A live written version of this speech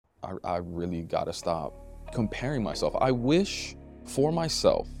I really gotta stop comparing myself. I wish for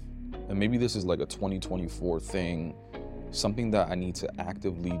myself, and maybe this is like a 2024 thing, something that I need to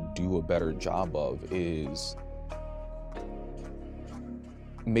actively do a better job of is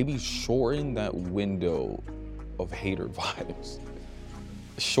maybe shorten that window of hater vibes.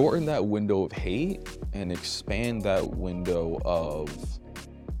 Shorten that window of hate and expand that window of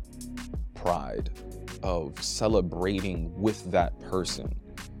pride, of celebrating with that person.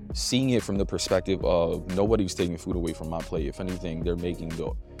 Seeing it from the perspective of nobody's taking food away from my plate. If anything,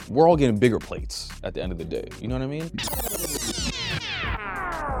 we're all getting bigger plates at the end of the day. You know what I mean?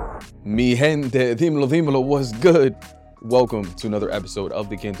 Mi gente, dímelo, what's good? Welcome to another episode of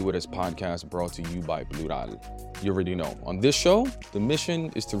the Quien Tú Eres podcast, brought to you by Plural. You already know. On this show, the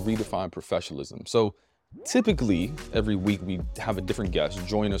mission is to redefine professionalism. So typically, every week we have a different guest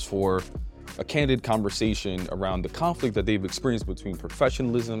join us for a candid conversation around the conflict that they've experienced between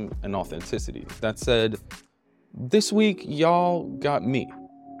professionalism and authenticity. That said, this week, y'all got me.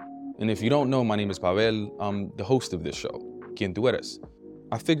 And if you don't know, my name is Pabel. I'm the host of this show, Quien Tú Eres.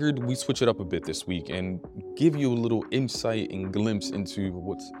 I figured we'd switch it up a bit this week and give you a little insight and glimpse into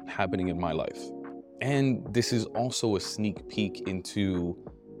what's happening in my life. And this is also a sneak peek into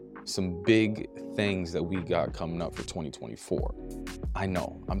some big things that we got coming up for 2024. I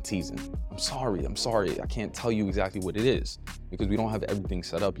know, I'm teasing. I'm sorry. I can't tell you exactly what it is because we don't have everything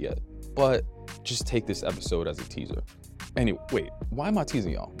set up yet. But just take this episode as a teaser. Anyway, wait, why am I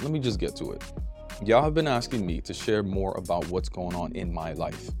teasing y'all? Let me just get to it. Y'all have been asking me to share more about what's going on in my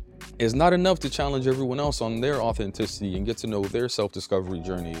life. It's not enough to challenge everyone else on their authenticity and get to know their self-discovery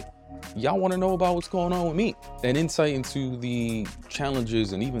journey. Y'all want to know about what's going on with me, an insight into the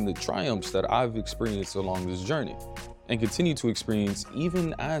challenges and even the triumphs that I've experienced along this journey and continue to experience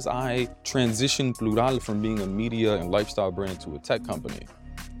even as I transition Plural from being a media and lifestyle brand to a tech company.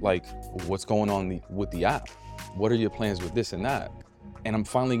 Like, what's going on with the app? What are your plans with this and that? And I'm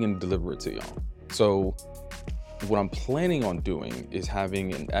finally going to deliver it to y'all. So what I'm planning on doing is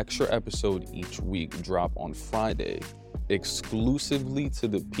having an extra episode each week drop on Friday, exclusively to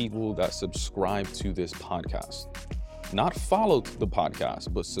the people that subscribe to this podcast. Not follow the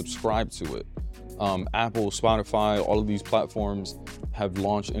podcast, but subscribe to it. Apple, Spotify, all of these platforms have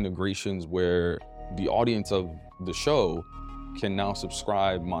launched integrations where the audience of the show can now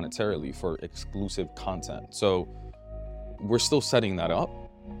subscribe monetarily for exclusive content. So we're still setting that up.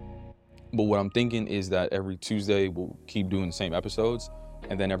 But what I'm thinking is that every Tuesday we'll keep doing the same episodes.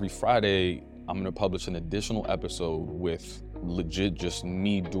 And then every Friday, I'm going to publish an additional episode with legit just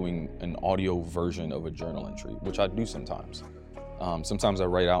me doing an audio version of a journal entry, which I do sometimes. Sometimes I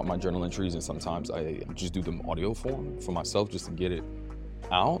write out my journal entries and sometimes I just do them audio form for myself just to get it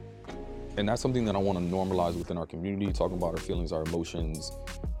out. And that's something that I want to normalize within our community, talking about our feelings, our emotions,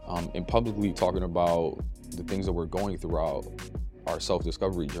 and publicly talking about the things that we're going throughout our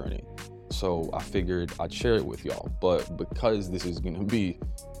self-discovery journey. So I figured I'd share it with y'all. But because this is going to be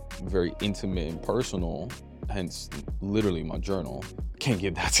very intimate and personal, hence literally my journal, I can't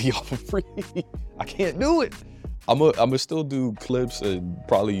give that to y'all for free. I can't do it. I'm gonna still do clips and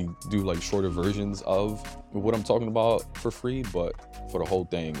probably do like shorter versions of what I'm talking about for free. But for the whole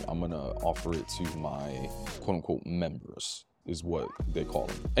thing, I'm going to offer it to my quote unquote members is what they call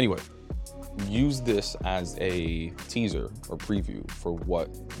them. Anyway, use this as a teaser or preview for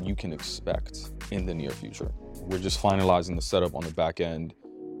what you can expect in the near future. We're just finalizing the setup on the back end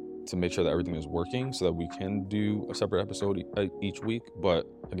to make sure that everything is working so that we can do a separate episode each week. But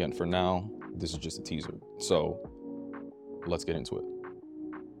again, for now, this is just a teaser. So let's get into it.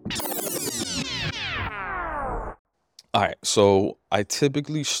 All right, so I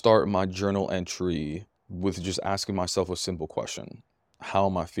typically start my journal entry with just asking myself a simple question. How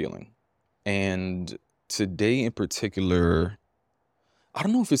am I feeling? And today in particular, I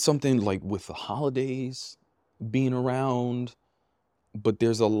don't know if it's something like with the holidays being around, but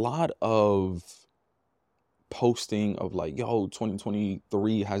there's a lot of posting of like, yo,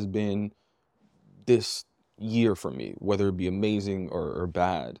 2023 has been this year for me, whether it be amazing or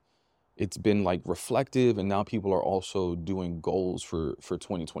bad. It's been like reflective, and now people are also doing goals for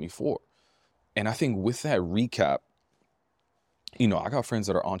 2024. And I think with that recap, you know, I got friends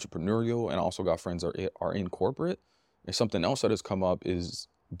that are entrepreneurial and I also got friends that are in corporate. And something else that has come up is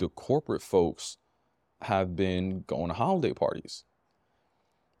the corporate folks have been going to holiday parties.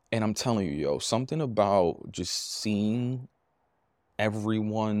 And I'm telling you, yo, something about just seeing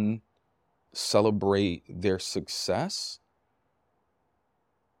everyone celebrate their success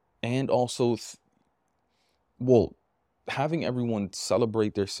and also, having everyone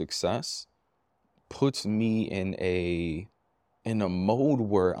celebrate their success puts me in a in a mode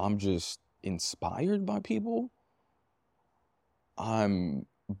where I'm just inspired by people. I'm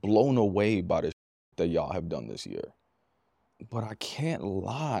blown away by the that y'all have done this year. But I can't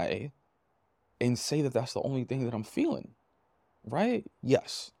lie and say that that's the only thing that I'm feeling, right?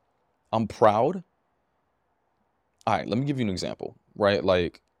 Yes, I'm proud. All right, let me give you an example, right?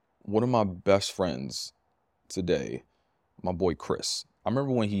 Like, one of my best friends today, my boy Chris, I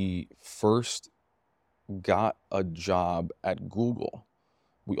remember when he first got a job at Google.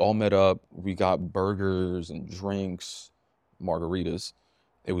 We all met up, we got burgers and drinks, margaritas.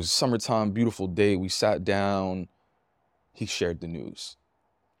 It was summertime, beautiful day. We sat down, he shared the news.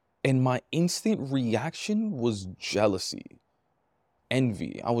 And my instant reaction was jealousy,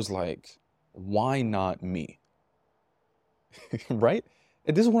 envy. I was like, why not me? Right?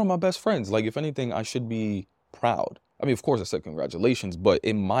 And this is one of my best friends. Like, if anything, I should be proud. I mean, of course, I said congratulations, but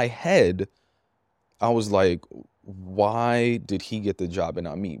in my head, I was like, why did he get the job and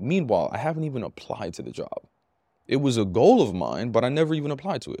not me? Meanwhile, I haven't even applied to the job. It was a goal of mine, but I never even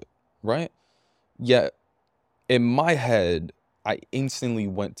applied to it, right? Yet, in my head, I instantly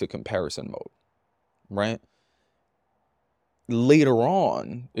went to comparison mode, right? Later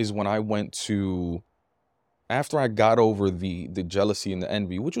on is when I went to, after I got over the jealousy and the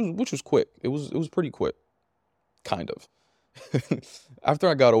envy, which was quick. It was pretty quick, kind of. After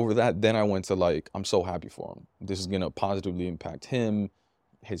I got over that, then I went to like, I'm so happy for him. This is gonna positively impact him,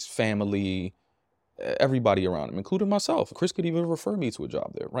 his family, everybody around him, including myself. Chris could even refer me to a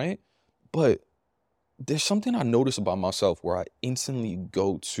job there, right? But there's something I notice about myself where I instantly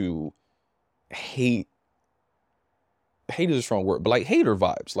go to hate. Hate is a strong word, but like hater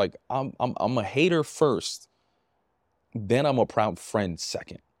vibes. Like I'm a hater first, then I'm a proud friend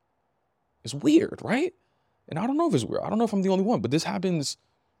second. It's weird, right? And I don't know if it's weird. I don't know if I'm the only one, but this happens.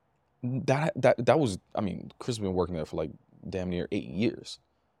 That was, I mean, Chris has been working there for like damn near 8 years,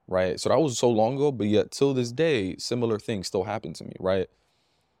 right? So that was so long ago, but yet till this day, similar things still happen to me, right?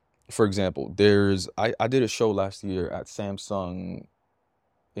 For example, I did a show last year at Samsung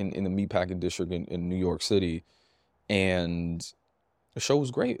in the Meatpacking District in New York City, and the show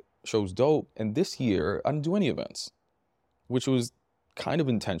was great. The show was dope. And this year, I didn't do any events, which was kind of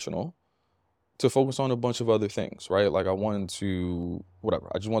intentional to focus on a bunch of other things, right? Like I wanted to, whatever.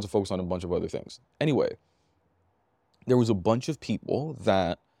 I just wanted to focus on a bunch of other things. Anyway, there was a bunch of people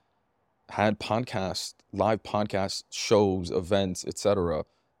that had podcasts, live podcast shows, events, etc.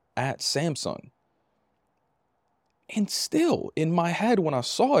 at Samsung. And still, in my head, when I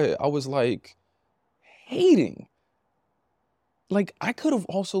saw it, I was like, hating. Like, I could have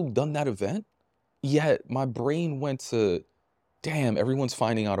also done that event, yet my brain went to, damn, everyone's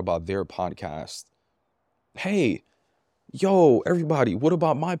finding out about their podcast. Hey, yo, everybody, what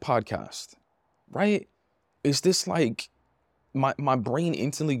about my podcast? Right? Is this like, my brain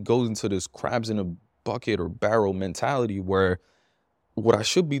instantly goes into this crabs in a bucket or barrel mentality where what I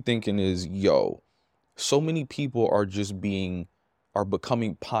should be thinking is, yo, so many people are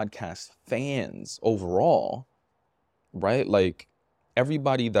becoming podcast fans overall, right? Like,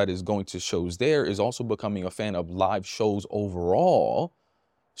 everybody that is going to shows there is also becoming a fan of live shows overall.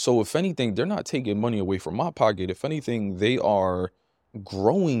 So if anything, they're not taking money away from my pocket. If anything, they are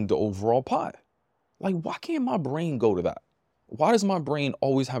growing the overall pie. Like, why can't my brain go to that? Why does my brain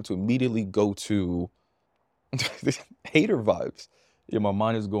always have to immediately go to hater vibes? Yeah, my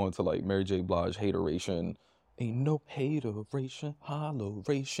mind is going to like Mary J. Blige, hateration. Ain't no hateration,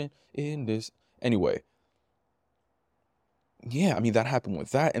 holleration in this. Anyway, yeah, I mean, that happened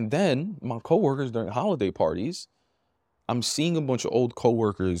with that. And then my coworkers during holiday parties, I'm seeing a bunch of old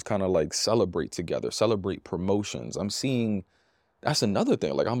coworkers kind of like celebrate together, celebrate promotions. I'm seeing, that's another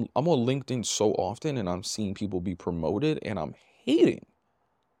thing. Like I'm on LinkedIn so often and I'm seeing people be promoted and I'm hating.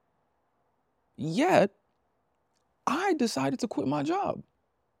 Yet, I decided to quit my job.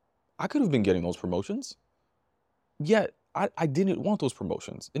 I could have been getting those promotions. Yet, I didn't want those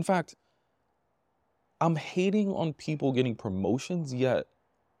promotions. In fact, I'm hating on people getting promotions, yet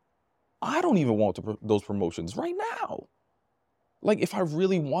I don't even want those promotions right now. Like, if I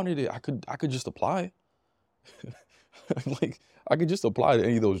really wanted it, I could just apply. Like, I could just apply to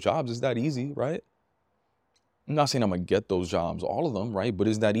any of those jobs. It's that easy, right? I'm not saying I'm gonna get those jobs, all of them, right? But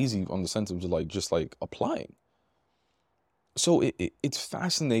it's that easy on the sense of just like applying. So it's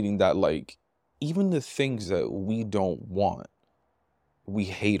fascinating that like even the things that we don't want, we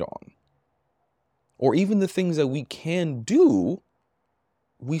hate on. Or even the things that we can do,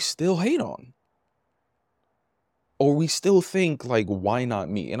 we still hate on. Or we still think like, why not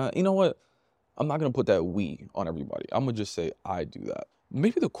me? And you know what? I'm not going to put that we on everybody. I'm going to just say I do that.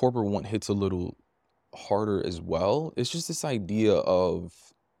 Maybe the corporate one hits a little harder as well. It's just this idea of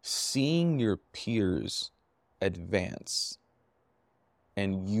seeing your peers advance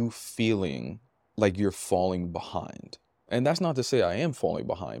and you feeling like you're falling behind. And that's not to say I am falling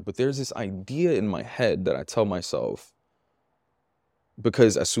behind, but there's this idea in my head that I tell myself,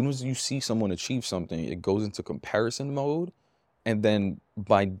 because as soon as you see someone achieve something, it goes into comparison mode. And then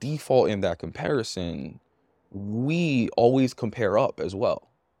by default in that comparison, we always compare up as well,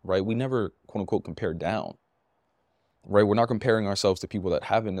 right? We never, quote unquote, compare down, right? We're not comparing ourselves to people that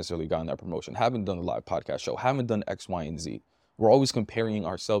haven't necessarily gotten that promotion, haven't done a live podcast show, haven't done X, Y, and Z. We're always comparing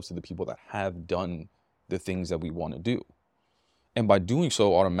ourselves to the people that have done the things that we want to do. And by doing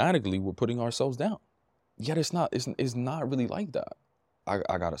so, automatically, we're putting ourselves down. Yet it's not really like that.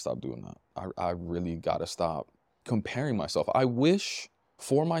 I got to stop doing that. I really got to stop comparing myself. I wish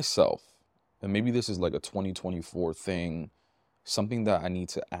for myself, and maybe this is like a 2024 thing, something that I need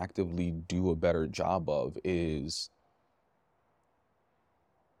to actively do a better job of is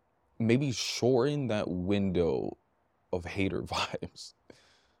maybe shorten that window of hater vibes.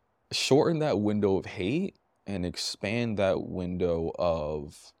 Shorten that window of hate and expand that window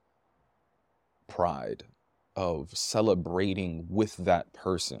of pride, of celebrating with that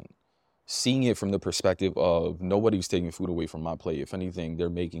person, seeing it from the perspective of nobody's taking food away from my plate. If anything,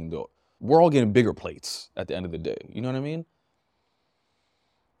 we're all getting bigger plates at the end of the day. You know what I mean?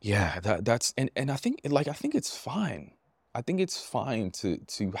 Yeah, that's I think it's fine. I think it's fine to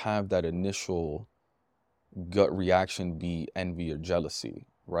have that initial gut reaction be envy or jealousy,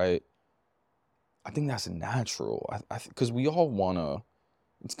 right? I think that's natural. Because we all want to,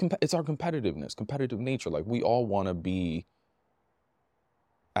 it's our competitive nature. Like we all want to be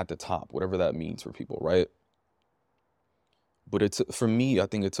at the top, whatever that means for people, right? But for me, I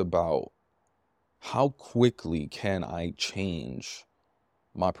think it's about how quickly can I change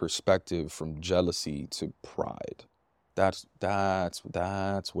my perspective from jealousy to pride. That's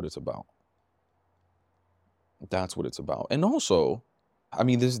what it's about. That's what it's about. And also, I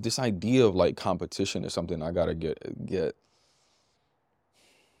mean, this idea of like competition is something I gotta get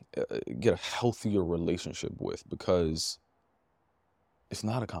a healthier relationship with, because it's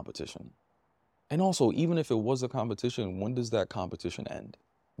not a competition. And also, even if it was a competition, when does that competition end?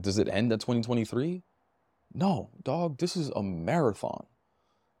 Does it end at 2023? No, dog, this is a marathon.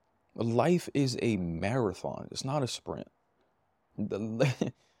 Life is a marathon. It's not a sprint. The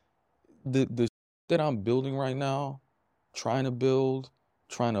that I'm building right now, trying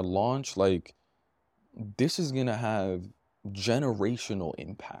to launch, like, this is going to have generational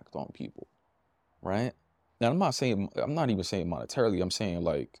impact on people, right? Now, I'm not even saying monetarily. I'm saying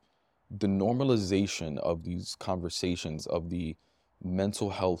like the normalization of these conversations, of the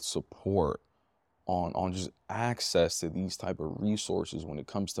mental health support, on just access to these type of resources when it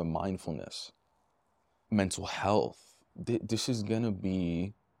comes to mindfulness, mental health. This is gonna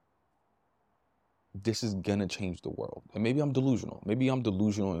change the world. And maybe I'm delusional. Maybe I'm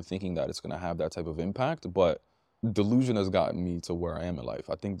delusional in thinking that it's gonna have that type of impact, but delusion has gotten me to where I am in life.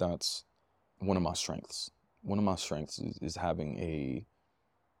 I think that's one of my strengths. One of my strengths is having a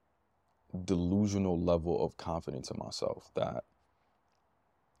delusional level of confidence in myself that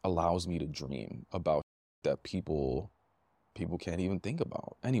allows me to dream about that people can't even think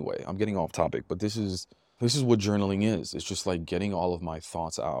about. Anyway, I'm getting off topic, but this is what journaling is. It's just like getting all of my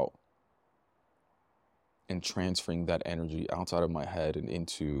thoughts out and transferring that energy outside of my head and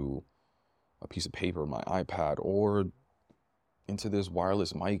into a piece of paper, my iPad, or into this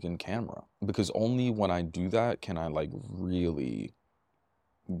wireless mic and camera. Because only when I do that can I like really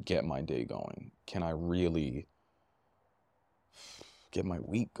get my day going. Can I really get my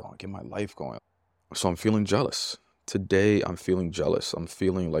week going, get my life going? So I'm feeling jealous. Today, I'm feeling jealous. I'm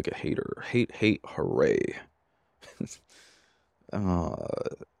feeling like a hater. Hate, hooray.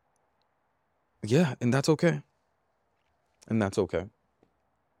 Yeah, and that's okay. And that's okay.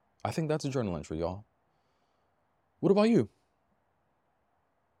 I think that's a journal entry, y'all. What about you?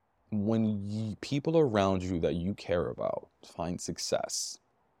 When people around you that you care about find success,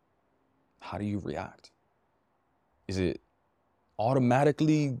 how do you react? Is it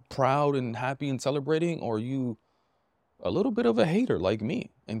automatically proud and happy and celebrating, or are you a little bit of a hater like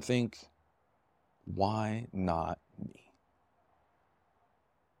me and think, why not me?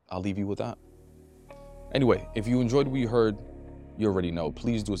 I'll leave you with that. Anyway, if you enjoyed what you heard, you already know,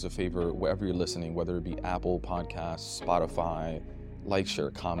 please do us a favor wherever you're listening, whether it be Apple Podcasts, Spotify, like,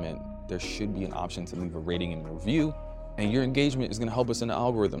 share, comment. There should be an option to leave a rating and review, and your engagement is going to help us in the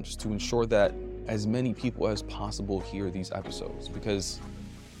algorithms to ensure that as many people as possible hear these episodes, because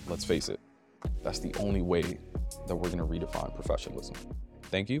let's face it, that's the only way that we're going to redefine professionalism.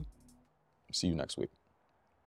 Thank you. See you next week.